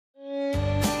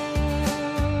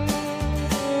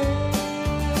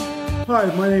Hi,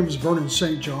 my name is Vernon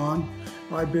St. John.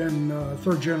 I've been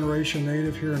third generation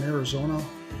native here in Arizona,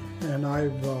 and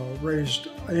I've raised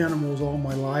animals all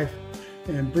my life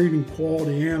and breeding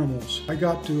quality animals. I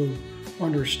got to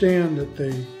understand that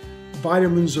the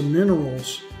vitamins and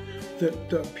minerals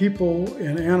that people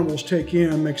and animals take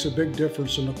in makes a big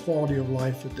difference in the quality of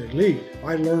life that they lead.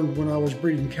 I learned when I was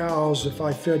breeding cows, if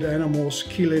I fed animals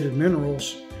chelated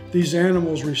minerals, these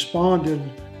animals responded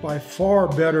by far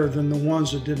better than the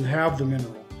ones that didn't have the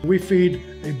mineral. We feed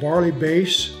a barley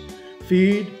base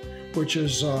feed, which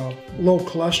is low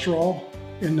cholesterol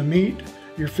in the meat.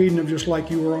 You're feeding them just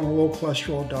like you were on a low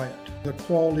cholesterol diet. The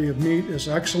quality of meat is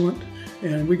excellent,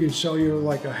 and we can sell you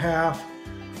like a half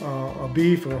a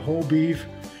beef or a whole beef,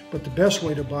 but the best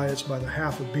way to buy it is by the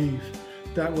half a beef.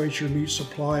 That way it's your meat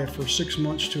supply for 6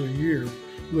 months to a year.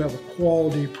 You have a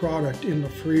quality product in the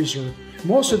freezer.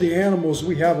 Most of the animals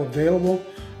we have available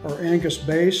are Angus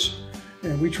base,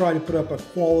 and we try to put up a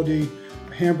quality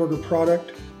hamburger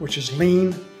product, which is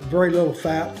lean, very little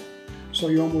fat, so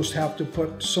you almost have to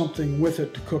put something with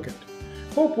it to cook it.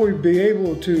 Hope we'll be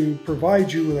able to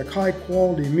provide you with a high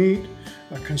quality meat,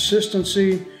 a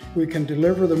consistency. We can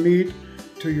deliver the meat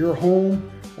to your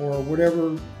home or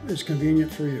whatever is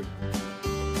convenient for you.